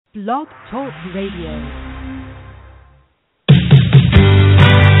Blog Talk Radio.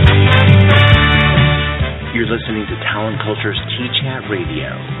 You're listening to Talent Culture's T-Chat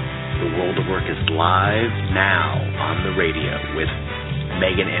Radio. The World of Work is live now on the radio with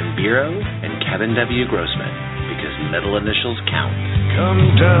Megan M. Biro and Kevin W. Grossman, because middle initials count. Come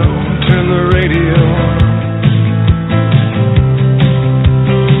down, turn the radio on.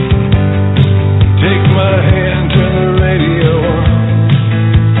 Take my hand, turn the radio on.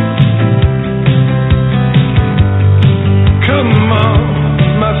 Come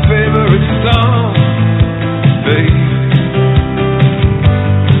on, my favorite song, babe.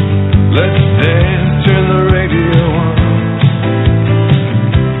 Let's dance, turn the radio on.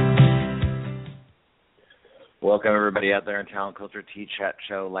 Welcome, everybody out there in Talent Culture T-Chat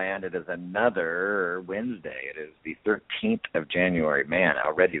Show land. It is another Wednesday. It is the 13th of January. Man,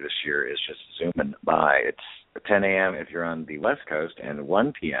 already this year is just zooming by. It's 10 a.m. if you're on the West Coast and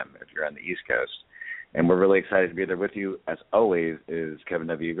 1 p.m. if you're on the East Coast. And we're really excited to be there with you. As always, is Kevin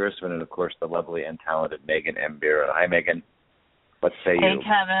W. Grossman and, of course, the lovely and talented Megan M. Biro. Hi, Megan. What say you? Hey,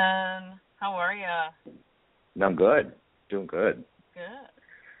 Kevin. How are you? No, I'm good. Doing good. Good.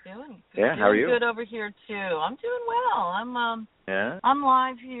 Doing how are you? Good over here, too. I'm doing well. I'm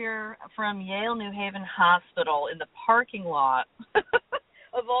live here from Yale New Haven Hospital in the parking lot,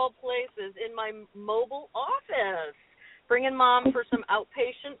 of all places, in my mobile office. Bringing Mom for some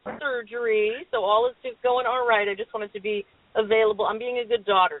outpatient surgery, so all is going all right. I just wanted to be available. I'm being a good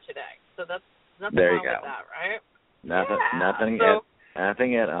daughter today, so that's nothing wrong with that, right?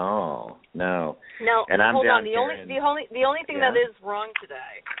 Nothing at all. No. Now, and I'm hold on. down The here only thing that is wrong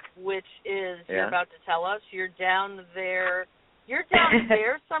today, which is you're about to tell us, you're down there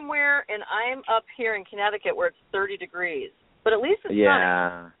somewhere, and I'm up here in Connecticut where it's 30 degrees. But at least it's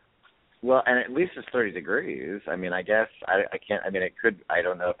sunny. Well, and at least it's 30 degrees. I mean, I guess I can't. I mean, it could. I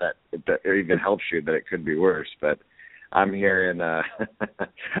don't know if that even helps you, but it could be worse. But I'm here in.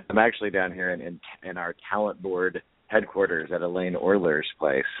 I'm actually down here in our talent board headquarters at Elaine Orler's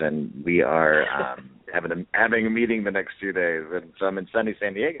place, and we are having a meeting the next 2 days. And so I'm in sunny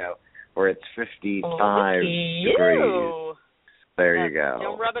San Diego, where it's 55 degrees. There you go.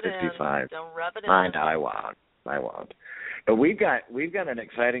 Don't rub it 55. in. Don't rub it in. I know. I won't. But we've got an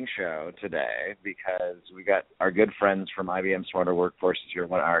exciting show today because we got our good friends from IBM Smarter Workforces here.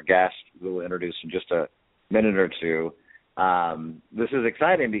 One of our guests we'll introduce in just a minute or two. This is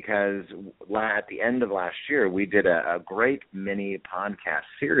exciting because at the end of last year we did a great mini podcast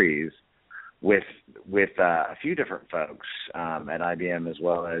series with a few different folks at IBM, as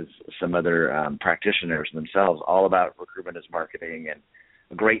well as some other practitioners themselves, all about recruitment as marketing, and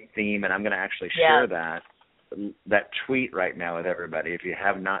a great theme. And I'm going to actually share that tweet right now with everybody. If you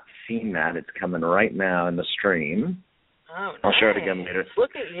have not seen that, it's coming right now in the stream. Oh, nice. I'll share it again later.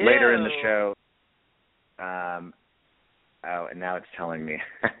 Look at you. Later in the show. And now it's telling me.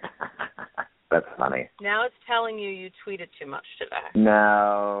 That's funny. Now it's telling you tweeted too much today.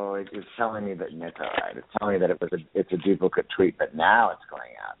 No, it's telling me that it's all right. It's telling me that it's a duplicate tweet, but now it's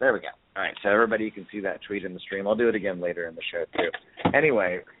going out. There we go. All right, so everybody, you can see that tweet in the stream. I'll do it again later in the show too.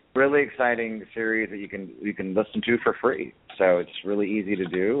 Anyway, really exciting series that you can listen to for free. So it's really easy to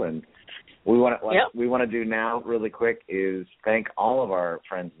do, and we want to do now really quick is thank all of our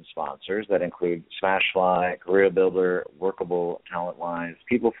friends and sponsors that include Smashfly, Career Builder, Workable, TalentWise,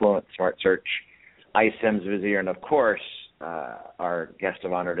 PeopleFluent, Smart Search, iCIMS, Vizier, and of course our guest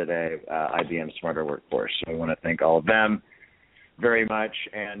of honor today, IBM Smarter Workforce. So we want to thank all of them very much.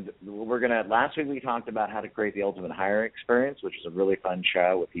 And last week we talked about how to create the ultimate hiring experience, which is a really fun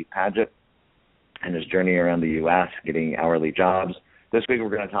show with Heath Padgett and his journey around the U.S. getting hourly jobs. This week we're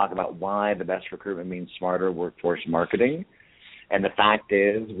going to talk about why the best recruitment means smarter workforce marketing. And the fact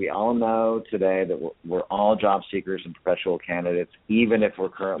is, we all know today that we're all job seekers and professional candidates, even if we're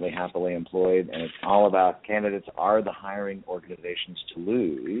currently happily employed. And it's all about candidates are the hiring organizations to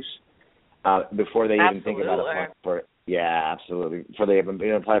lose before they even think about applying for it. Yeah, absolutely. Before they even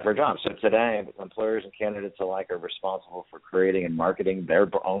apply for a job. So today, employers and candidates alike are responsible for creating and marketing their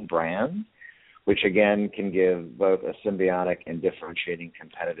own brand, which again can give both a symbiotic and differentiating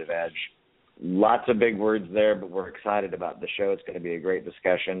competitive edge. Lots of big words there, but we're excited about the show. It's going to be a great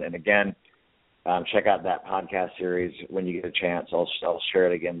discussion. And again, check out that podcast series when you get a chance. I'll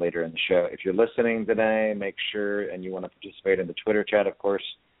share it again later in the show. If you're listening today, make sure, and you want to participate in the Twitter chat, of course,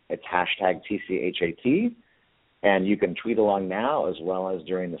 it's #TCHAT. And you can tweet along now as well as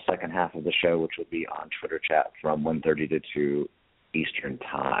during the second half of the show, which will be on Twitter chat from 1:30 to 2 Eastern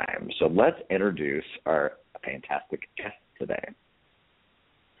Time. So let's introduce our fantastic guest today.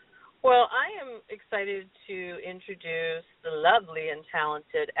 Well, I am excited to introduce the lovely and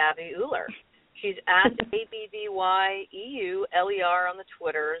talented Abby Uhler. She's at ABBYEULER on the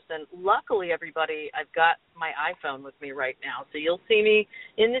Twitters, and luckily, everybody, I've got my iPhone with me right now, so you'll see me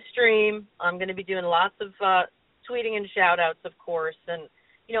in the stream. I'm going to be doing lots of tweeting and shout-outs, of course, and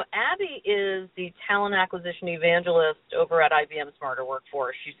Abby is the talent acquisition evangelist over at IBM Smarter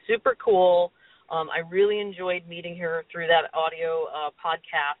Workforce. She's super cool. I really enjoyed meeting her through that audio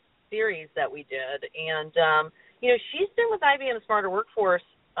podcast series that we did. And, she's been with IBM Smarter Workforce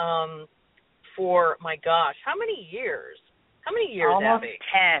for, my gosh, how many years? Almost Abby?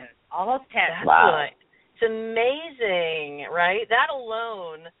 10. Almost 10. That's wow. Right. It's amazing, right? That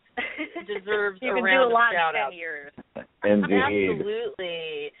alone deserves a round of shout-outs. You Indeed. can do a lot in 10 years.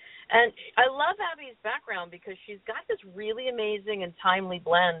 Absolutely. And I love Abby's background because she's got this really amazing and timely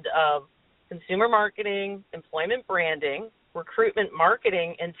blend of consumer marketing, employment branding, recruitment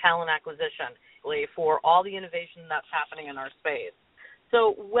marketing, and talent acquisition for all the innovation that's happening in our space.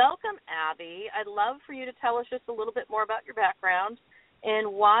 So welcome, Abby. I'd love for you to tell us just a little bit more about your background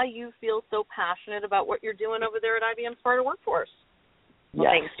and why you feel so passionate about what you're doing over there at IBM Smarter Workforce. Well,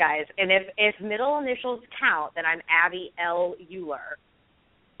 Yes. thanks, guys. And if middle initials count, then I'm Abby L. Euler.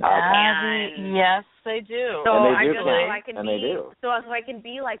 Abby, yes, they do. So And they I do just count. so I can And be they do. so I can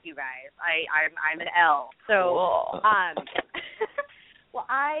be like you guys. I'm an L. So Cool. well,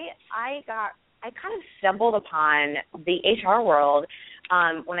 I kind of stumbled upon the HR world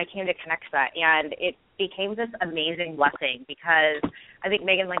when I came to Connexa, and it became this amazing blessing because I think,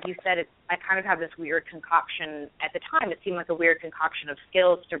 Megan, like you said, I kind of have this weird concoction. At the time, it seemed like a weird concoction of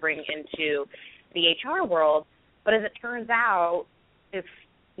skills to bring into the HR world. But as it turns out, if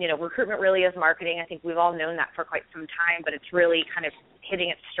recruitment really is marketing. I think we've all known that for quite some time, but it's really kind of hitting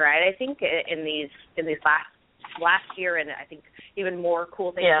its stride, I think, in these last year, and I think even more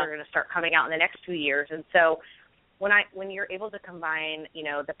cool things are going to start coming out in the next 2 years. And so when you're able to combine,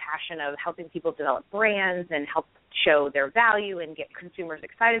 the passion of helping people develop brands and help show their value and get consumers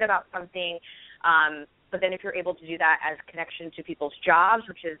excited about something, but then if you're able to do that as connection to people's jobs,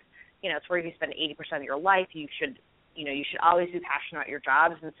 which is, it's where you spend 80% of your life, you should always be passionate about your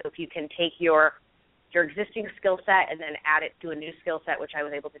jobs. And so if you can take your existing skill set and then add it to a new skill set, which I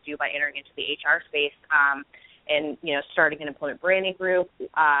was able to do by entering into the HR space, and starting an employment branding group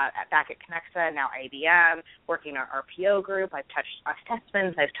back at Connexa, now IBM, working our RPO group. I've touched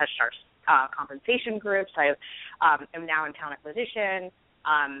assessments. I've touched our compensation groups. I am now in talent acquisition.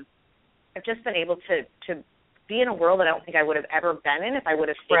 I've just been able to be in a world that I don't think I would have ever been in if I would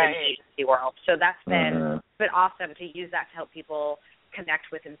have stayed in the agency world. So that's been awesome to use that to help people connect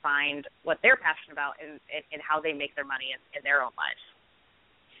with and find what they're passionate about and how they make their money in their own lives.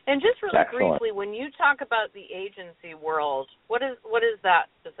 And just really Excellent. briefly, when you talk about the agency world, what is that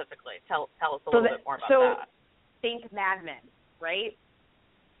specifically? Tell us a little bit more about that. Think Mad Men, right?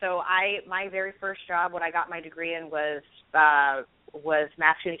 So my very first job, what I got my degree in was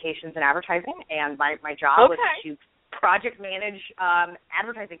mass communications and advertising, and my job was to project manage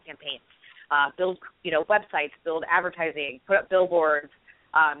advertising campaigns, build websites, build advertising, put up billboards,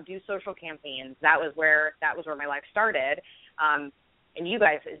 do social campaigns. That was where my life started. And you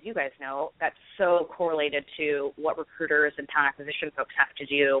guys, as you guys know, that's so correlated to what recruiters and talent acquisition folks have to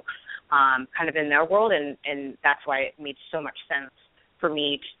do kind of in their world, and that's why it made so much sense for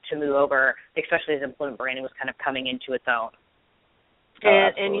me to move over, especially as employment branding was kind of coming into its own.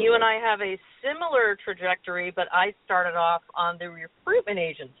 And you and I have a similar trajectory, but I started off on the recruitment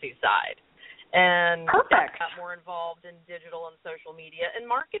agency side and got more involved in digital and social media and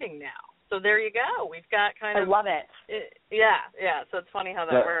marketing now. So there you go. We've got kind of... I love it. Yeah. So it's funny how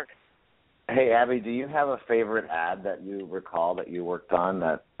that works. Hey, Abby, do you have a favorite ad that you recall that you worked on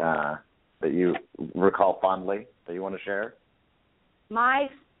that you recall fondly that you want to share? My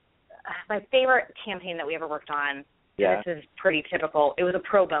favorite campaign that we ever worked on, this is pretty typical. It was a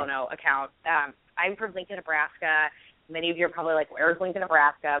pro bono account. I'm from Lincoln, Nebraska. Many of you are probably like, where's Lincoln,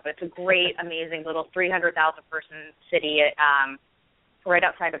 Nebraska? But it's a great, amazing little 300,000-person city right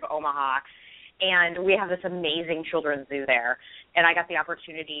outside of Omaha. And we have this amazing children's zoo there. And I got the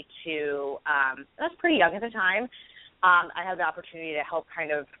opportunity to, I was pretty young at the time, I had the opportunity to help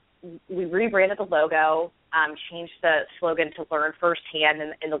we rebranded the logo, changed the slogan to learn firsthand,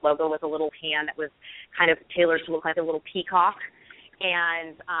 and the logo was a little hand that was kind of tailored to look like a little peacock.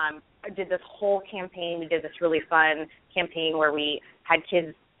 And I did this whole campaign. We did this really fun campaign where we had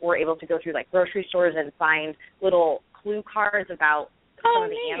kids were able to go through like grocery stores and find little clue cards about some of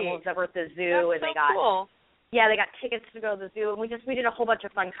the animals that were at the zoo. That's cool. Yeah, they got tickets to go to the zoo, and we did a whole bunch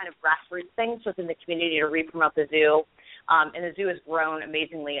of fun kind of grassroots things within the community to re-promote the zoo. And the zoo has grown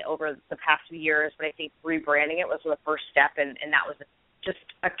amazingly over the past few years, but I think rebranding it was the first step, and that was just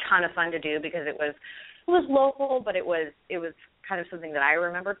a ton of fun to do because it was local, but it was kind of something that I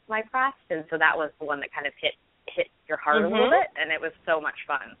remembered from my past, and so that was the one that kind of hit your heart a little bit, and it was so much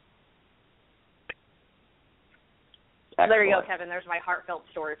fun. So there you go, Kevin. There's my heartfelt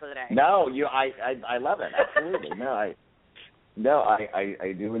story for the day. No, I love it. Absolutely. I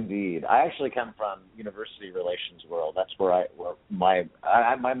do indeed. I actually come from university relations world. That's where my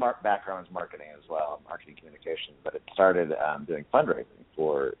background is marketing as well, marketing communications. But it started doing fundraising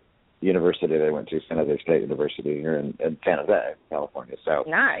for the university that I went to, San Jose State University here in San Jose, California. So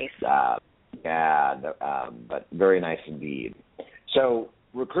nice. But very nice indeed. So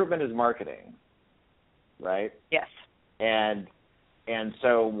recruitment is marketing, right? Yes. And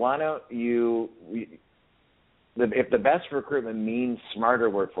so why don't you? If the best recruitment means smarter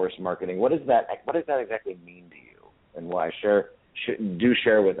workforce marketing, what does that exactly mean to you, and why? Share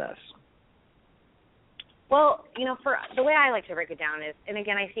with us. Well, for the way I like to break it down is, and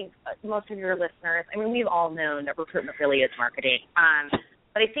again, I think most of your listeners, I mean, we've all known that recruitment really is marketing.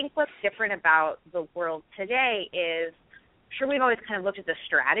 But I think what's different about the world today is, sure, we've always kind of looked at the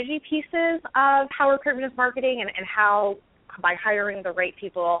strategy pieces of how recruitment is marketing and how by hiring the right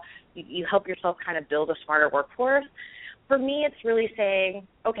people, you help yourself kind of build a smarter workforce. For me, it's really saying,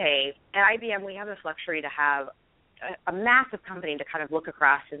 okay, at IBM, we have this luxury to have a massive company to kind of look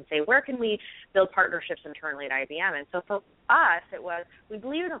across and say, where can we build partnerships internally at IBM? And so for us, it was, we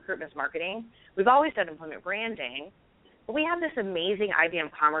believe in recruitment as marketing. We've always done employment branding. But we have this amazing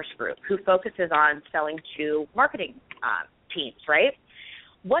IBM Commerce Group who focuses on selling to marketing teams, right?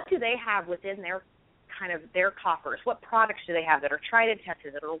 What do they have within their coffers? What products do they have that are tried and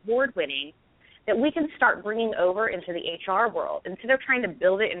tested, that are award-winning, that we can start bringing over into the HR world? Instead of trying to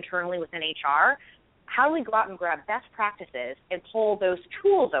build it internally within HR, how do we go out and grab best practices and pull those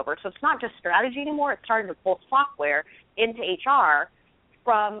tools over? So it's not just strategy anymore. It's starting to pull software into HR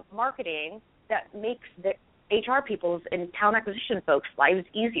from marketing that makes the HR people's and talent acquisition folks' lives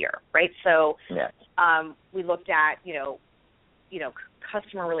easier, right? So we looked at,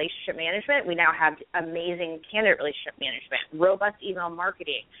 customer relationship management. We now have amazing candidate relationship management, robust email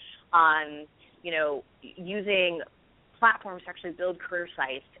marketing, using platforms to actually build career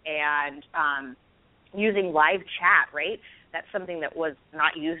sites and using live chat, right? That's something that was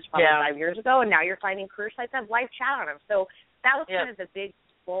not used probably 5 years ago, and now you're finding career sites that have live chat on them. So that was kind of the big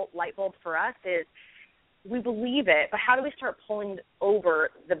light bulb for us is we believe it, but how do we start pulling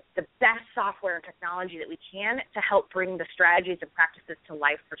over the best software and technology that we can to help bring the strategies and practices to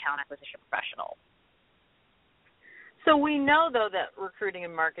life for talent acquisition professionals? So we know, though, that recruiting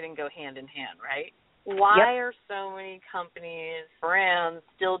and marketing go hand in hand, right? Why are so many companies, brands,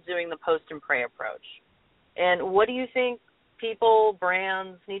 still doing the post and pray approach? And what do you think people,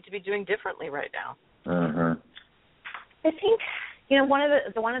 brands need to be doing differently right now? I think, one of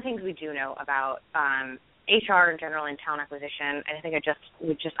the things we do know about HR in general and talent acquisition, and I think I just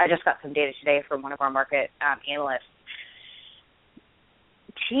got some data today from one of our market analysts.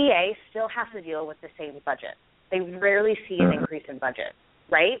 TA still has to deal with the same budget. They rarely see an increase in budget,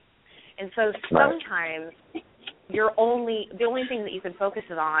 right? And so sometimes the only thing that you can focus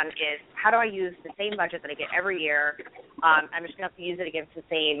it on is how do I use the same budget that I get every year? I'm just going to have to use it against the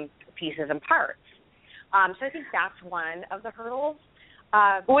same pieces and parts. So I think that's one of the hurdles.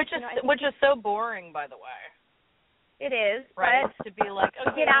 Which is so boring, by the way. It is, right? But to be like,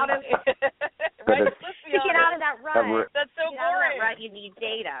 get out of right? To get out of that rut. That's so boring. Out of that rut, you need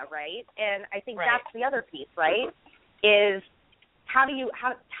data, right? And I think that's the other piece, right? Is how do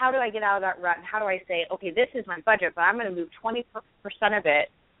I get out of that rut, and how do I say, okay, this is my budget, but I'm going to move 20% of it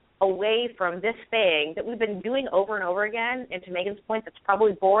away from this thing that we've been doing over and over again, and to Megan's point, that's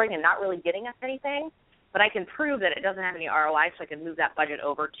probably boring and not really getting us anything, but I can prove that it doesn't have any ROI, so I can move that budget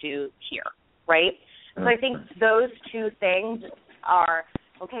over to here, right? So I think those two things are,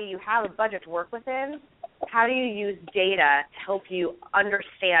 okay, you have a budget to work within. How do you use data to help you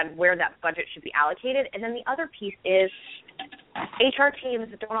understand where that budget should be allocated? And then the other piece is HR teams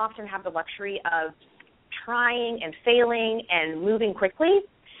don't often have the luxury of trying and failing and moving quickly.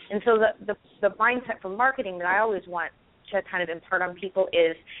 And so the mindset from marketing that I always want to kind of impart on people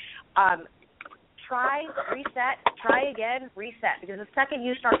is try, reset, try again, reset. Because the second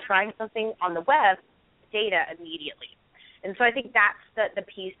you start trying something on the web, data immediately. And so I think that's the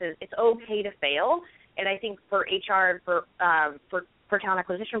piece is it's okay to fail. And I think for HR and for talent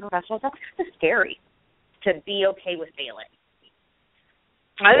acquisition professionals, that's kind of scary to be okay with failing.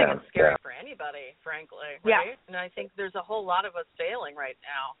 I think it's scary for anybody, frankly, right? Yeah. And I think there's a whole lot of us failing right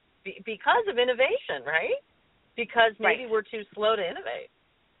now because of innovation, right? because maybe we're too slow to innovate.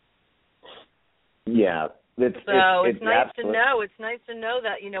 Yeah. It's nice to know. It's nice to know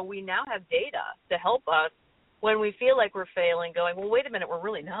that, we now have data to help us when we feel like we're failing, going, well, wait a minute, we're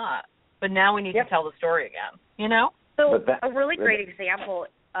really not. But now we need to tell the story again, So a really great example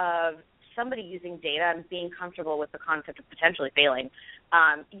of somebody using data and being comfortable with the concept of potentially failing,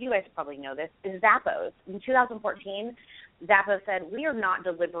 you guys probably know this, is Zappos. In 2014, Zappos said, we are not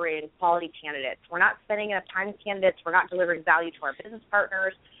delivering quality candidates. We're not spending enough time with candidates. We're not delivering value to our business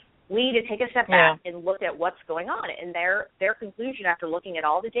partners. We need to take a step back and look at what's going on. And their conclusion after looking at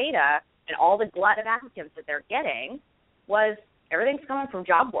all the data and all the glut of applicants that they're getting was everything's coming from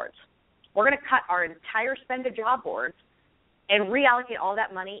job boards. We're going to cut our entire spend to job boards and reallocate all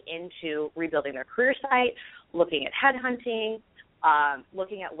that money into rebuilding their career site, looking at headhunting,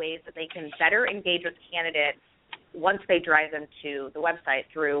 looking at ways that they can better engage with candidates once they drive them to the website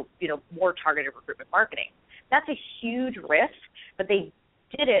through, more targeted recruitment marketing. That's a huge risk, but they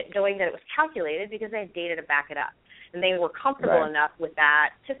did it knowing that it was calculated because they had data to back it up. And they were comfortable enough with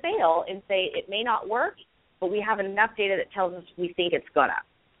that to fail and say it may not work, but we have enough data that tells us we think it's going to.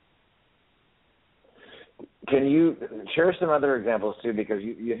 Can you share some other examples, too, because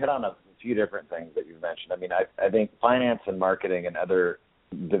you hit on a few different things that you've mentioned. I mean, I think finance and marketing and other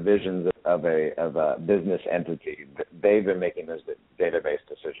divisions of a business entity, they've been making those database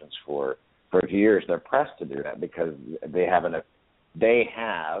decisions for years. They're pressed to do that because they have an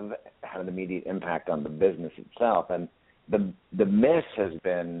immediate impact on the business itself. And the miss has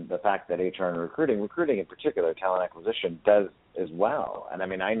been the fact that HR and recruiting in particular, talent acquisition, does as well. And I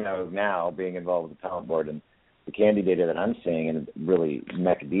mean, I know now, being involved with the talent board and the Candy data that I'm seeing and really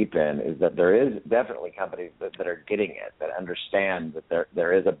neck deep in, is that there is definitely companies that are getting it, that understand that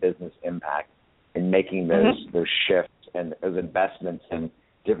there is a business impact in making those shifts and those investments in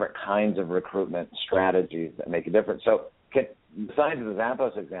different kinds of recruitment strategies that make a difference. So besides the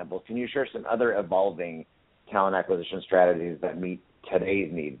Zappos example, can you share some other evolving talent acquisition strategies that meet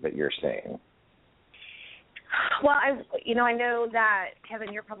today's needs that you're seeing? Well, I know that,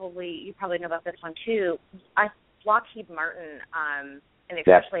 Kevin, you probably know about this one too. Lockheed Martin, and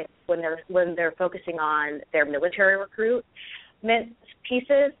especially when they're focusing on their military recruitment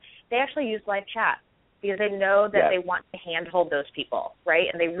pieces, they actually use live chat because they know that they want to handhold those people, right?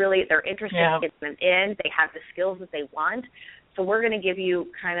 And they're interested in getting them in. They have the skills that they want. So we're going to give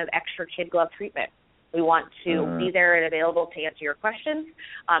you kind of extra kid glove treatment. We want to be there and available to answer your questions.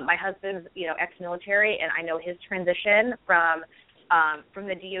 My husband's, ex-military, and I know his transition from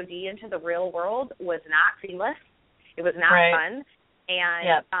the DOD into the real world was not seamless. It was not fun.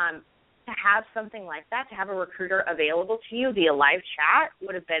 And to have something like that, to have a recruiter available to you via live chat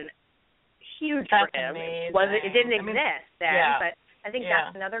would have been huge for him. It didn't exist then, but I think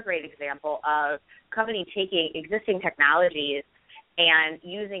that's another great example of company taking existing technologies and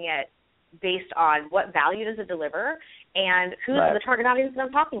using it based on what value does it deliver and who's the target audience that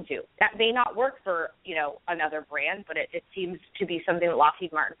I'm talking to. That may not work for, another brand, but it seems to be something that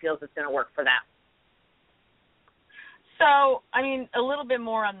Lockheed Martin feels is going to work for them. So, I mean, a little bit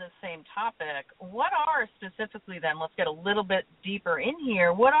more on the same topic. What are specifically then, let's get a little bit deeper in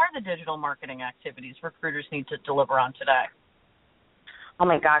here, what are the digital marketing activities recruiters need to deliver on today? Oh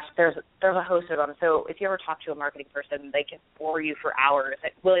my gosh, there's a host of them. So if you ever talk to a marketing person, they can bore you for hours.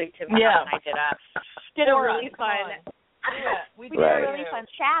 Tim and I did a really fun. We did a really fun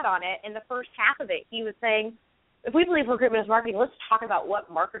chat on it. In the first half of it, he was saying, if we believe recruitment is marketing, let's talk about what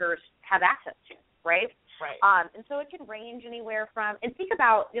marketers have access to, right? Right. And so it can range anywhere from, and the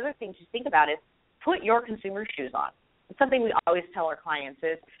other thing to think about is put your consumer shoes on. It's something we always tell our clients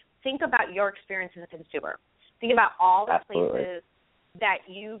is think about your experience as a consumer. Think about all the places that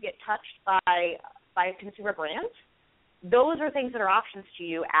you get touched by consumer brands. Those are things that are options to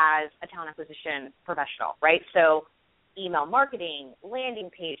you as a talent acquisition professional, right? So email marketing,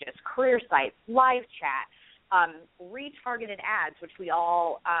 landing pages, career sites, live chat, retargeted ads, which we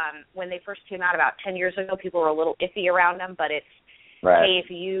all, when they first came out about 10 years ago, people were a little iffy around them, but it's, hey, if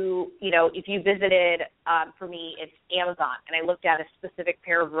you visited, for me, it's Amazon, and I looked at a specific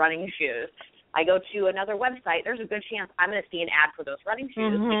pair of running shoes. I go to another website, there's a good chance I'm going to see an ad for those running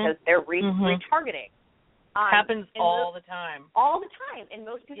shoes because they're retargeting. Happens all the time. All the time. And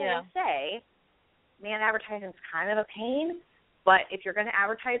most people will say, man, advertising's kind of a pain, but if you're going to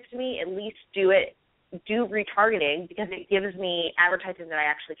advertise to me, at least do retargeting because it gives me advertising that I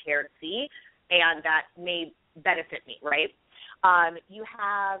actually care to see and that may benefit me, right? You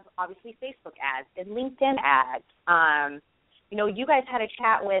have, obviously, Facebook ads and LinkedIn ads. You guys had a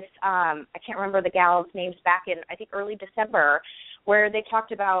chat with, I can't remember the gal's names back in, I think, early December where they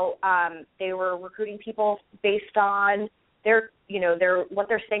talked about they were recruiting people based on their what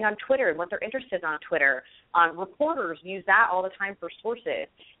they're saying on Twitter and what they're interested in on Twitter. Reporters use that all the time for sources.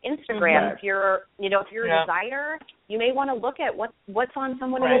 Instagram, if you're a designer, you may want to look at what's on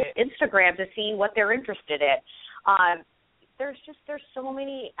someone's Instagram to see what they're interested in. There's so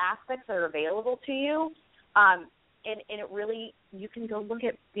many aspects that are available to you, and it really, you can go look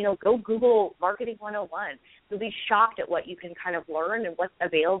at, go Google Marketing 101. You'll be shocked at what you can kind of learn and what's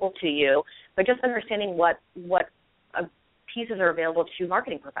available to you, but just understanding what pieces are available to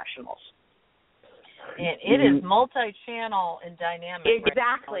marketing professionals. It is multi-channel and dynamic.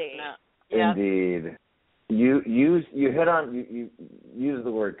 Exactly. Right? Indeed. You use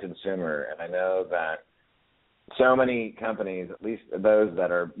the word consumer, and I know that so many companies, at least those that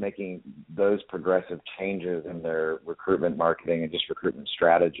are making those progressive changes in their recruitment marketing and just recruitment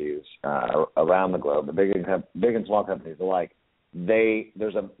strategies around the globe, the big and small companies alike,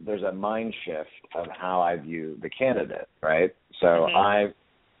 there's a mind shift of how I view the candidate, right? So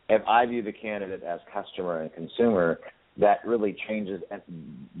if I view the candidate as customer and consumer, that really changes, and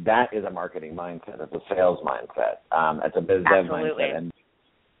that is a marketing mindset. It's a sales mindset. It's a biz dev mindset.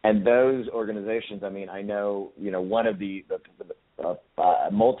 And those organizations, I mean, I know, one of the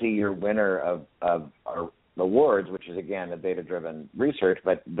multi-year winner of our awards, which is, again, a data-driven research,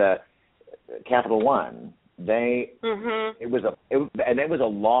 but the Capital One, it was a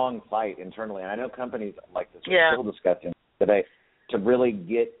long fight internally, and I know companies like this are still discussing today to really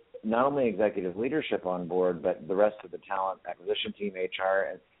get not only executive leadership on board, but the rest of the talent acquisition team, HR,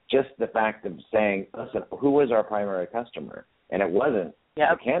 and just the fact of saying, listen, who was our primary customer? And it wasn't the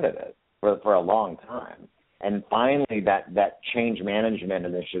candidate for a long time. And finally, that change management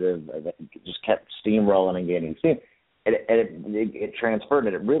initiative that just kept steamrolling and gaining steam. It transferred,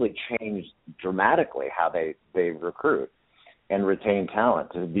 and it really changed dramatically how they recruit and retain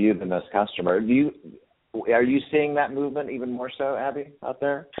talent to view them as customer. Are you seeing that movement even more so, Abby, out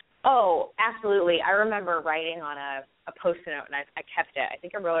there? Oh, absolutely. I remember writing on a Post-it note, and I kept it. I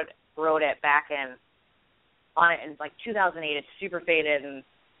think I wrote it back in 2008. It's super faded, and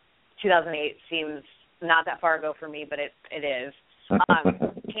 2008 seems not that far ago for me, but it is.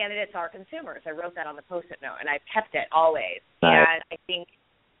 Candidates are consumers. I wrote that on the Post-it note, and I've kept it always. Nice. And I think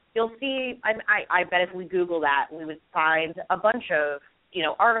you'll see, I bet if we Google that, we would find a bunch of,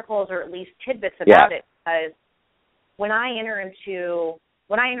 articles or at least tidbits about it, because when I enter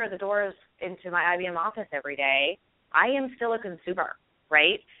the doors into my IBM office every day, I am still a consumer,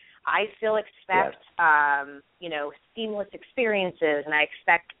 right? I still expect, seamless experiences, and I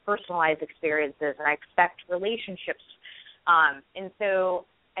expect personalized experiences, and I expect relationships. And so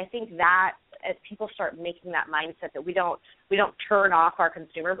I think that as people start making that mindset that we don't turn off our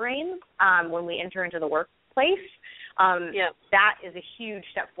consumer brains when we enter into the workplace, that is a huge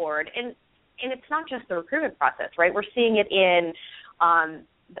step forward. And it's not just the recruitment process, right? We're seeing it in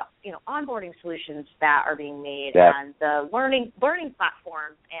the onboarding solutions that are being made, and the learning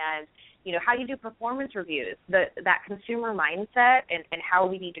platforms, and how you do performance reviews. That consumer mindset and how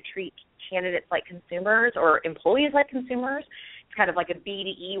we need to treat candidates like consumers or employees like consumers. It's kind of like a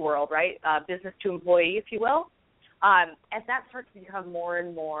B2E world, right? Business to employee, if you will. As that starts to become more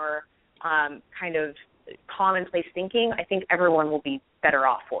and more kind of commonplace thinking, I think everyone will be better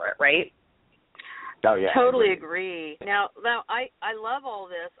off for it, right? Oh, yeah. Totally agree. Now, I love all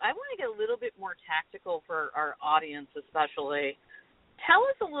this. I want to get a little bit more tactical for our audience, especially. Tell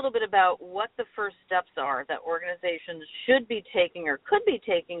us a little bit about what the first steps are that organizations should be taking or could be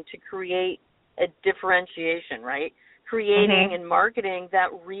taking to create a differentiation, right? Creating and marketing that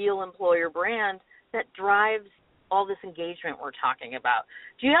real employer brand that drives all this engagement we're talking about.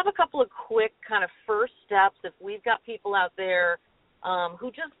 Do you have a couple of quick kind of first steps if we've got people out there who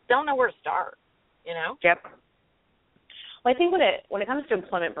just don't know where to start? Yep. Well, I think when it comes to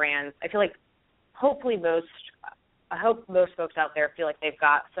employment brands, I feel like I hope most folks out there feel like they've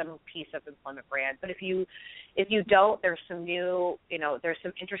got some piece of employment brand. But if you don't, there's some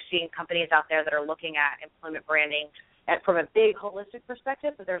interesting companies out there that are looking at employment branding from a big holistic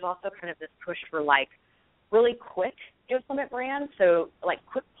perspective. But there's also kind of this push for like really quick employment brands, so like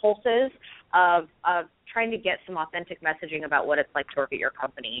quick pulses of trying to get some authentic messaging about what it's like to work at your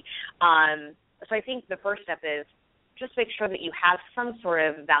company. So I think the first step is just make sure that you have some sort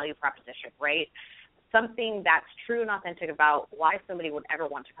of value proposition, right? Something that's true and authentic about why somebody would ever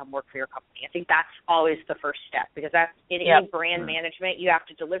want to come work for your company. I think that's always the first step, because that's in any brand management. You have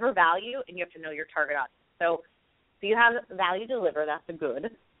to deliver value, and you have to know your target audience. So you have value to deliver. That's a good.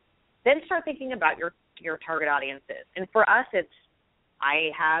 Then start thinking about your target audiences. And for us,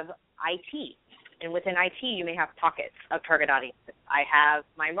 I have IT. And within IT, you may have pockets of target audiences. I have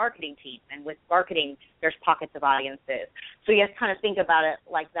my marketing team, and with marketing, there's pockets of audiences. So you have to kind of think about it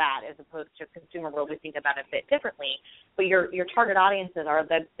like that, as opposed to consumer world, we think about it a bit differently. But your target audiences are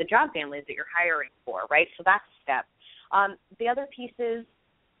the job families that you're hiring for, right? So that's a step. The other piece is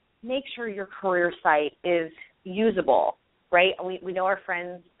make sure your career site is usable. Right, we know our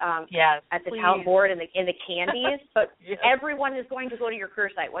friends at the talent board and the candies, but everyone is going to go to your career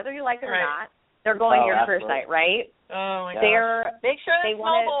site, whether you like it or not. They're going to your career site, right? Oh my gosh. Make sure it's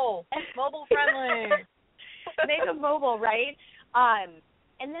mobile friendly. Make them mobile, right?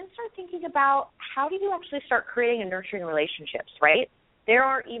 And then start thinking about how do you actually start creating and nurturing relationships, right? There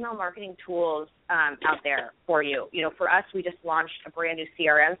are email marketing tools out there for you. You know, for us, we just launched a brand new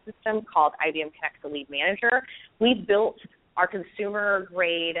CRM system called IBM Connect the Lead Manager. We built our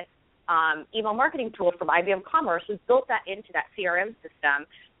consumer-grade email marketing tool from IBM Commerce. We built that into that CRM system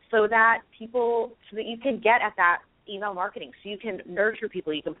so that you can get at that email marketing. So you can nurture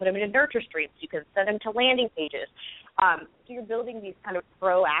people. You can put them into nurture streams. You can send them to landing pages. So you're building these kind of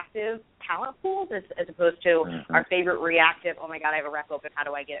proactive talent pools as opposed to our favorite reactive, oh, my God, I have a rec open. How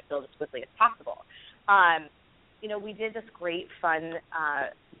do I get it filled as quickly as possible? You know, we did this great, fun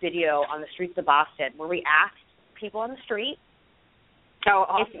video on the streets of Boston where we asked people on the street,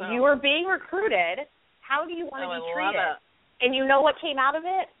 if you were being recruited, how do you want to be treated? And you know what came out of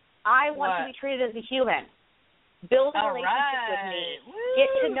it? I want to be treated as a human. Build a relationship with me. Woo. Get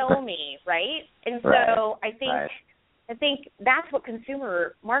to know me, right? And so I think that's what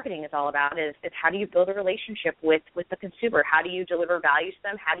consumer marketing is all about is how do you build a relationship with the consumer? How do you deliver value to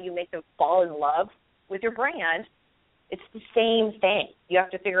them? How do you make them fall in love with your brand? It's the same thing. You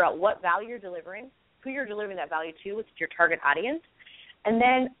have to figure out what value you're delivering, who you're delivering that value to, which is your target audience, and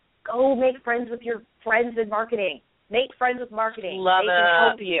then go make friends with your friends in marketing. Make friends with marketing. Love they can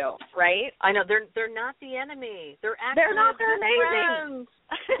help you, right? I know they're not the enemy. They're amazing.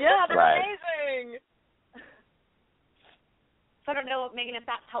 Yeah, they're amazing. So I don't know, Megan, if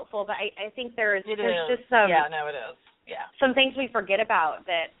that's helpful, but I think there's just some it is. Yeah. Some things we forget about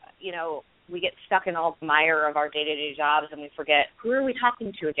that, you know, we get stuck in all the mire of our day-to-day jobs and we forget, who are we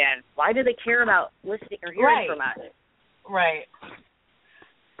talking to again? Why do they care about listening or hearing from us? Right.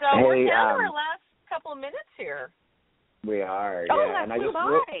 So we're down to our last couple of minutes here. We are, that and flew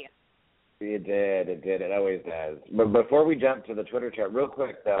by. It did. It always does. But before we jump to the Twitter chat, real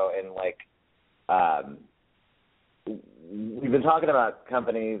quick though, and we've been talking about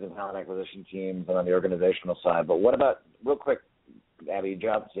companies and talent acquisition teams and on the organizational side, but what about, real quick, Abby,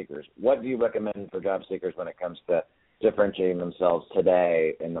 job seekers? What do you recommend for job seekers when it comes to differentiating themselves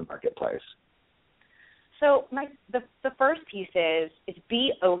today in the marketplace? So the first piece is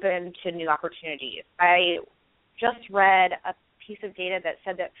be open to new opportunities. I just read a piece of data that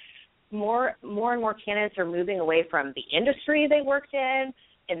said that more and more candidates are moving away from the industry they worked in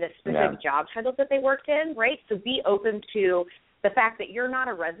and the specific job titles that they worked in, right? So be open to the fact that you're not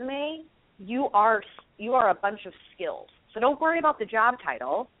a resume. You are a bunch of skills. So don't worry about the job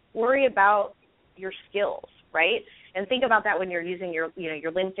title. Worry about your skills, right? And think about that when you're using your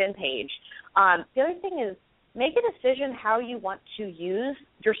LinkedIn page. The other thing is make a decision how you want to use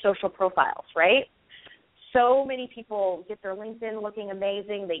your social profiles, right? So many people get their LinkedIn looking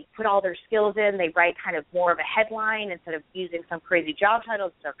amazing. They put all their skills in. They write kind of more of a headline instead of using some crazy job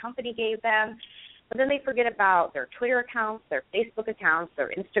titles their company gave them. But then they forget about their Twitter accounts, their Facebook accounts,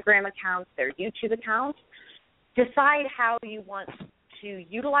 their Instagram accounts, their YouTube accounts. Decide how you want to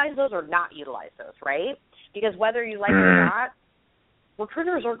utilize those or not utilize those, right? Because whether you like it or not,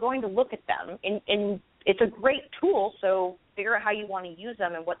 recruiters are going to look at them. And it's a great tool, so figure out how you want to use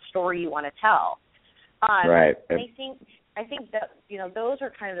them and what story you want to tell. Right. And I think that, those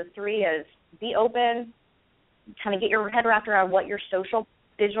are kind of the three is be open, kind of get your head wrapped around what your social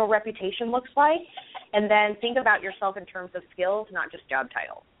digital reputation looks like, and then think about yourself in terms of skills, not just job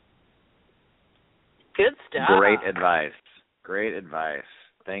titles. Good stuff. Great advice.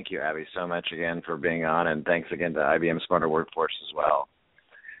 Thank you, Abby, so much again for being on, and thanks again to IBM Smarter Workforce as well.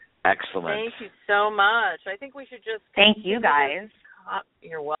 Excellent. Thank you so much. I think we should just... Thank you, guys.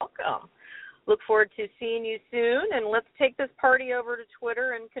 You're welcome. Look forward to seeing you soon, and let's take this party over to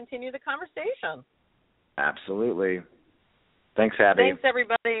Twitter and continue the conversation. Absolutely. Thanks, Abby. Thanks,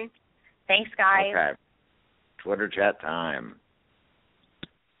 everybody. Thanks, guys. Okay. Twitter chat time.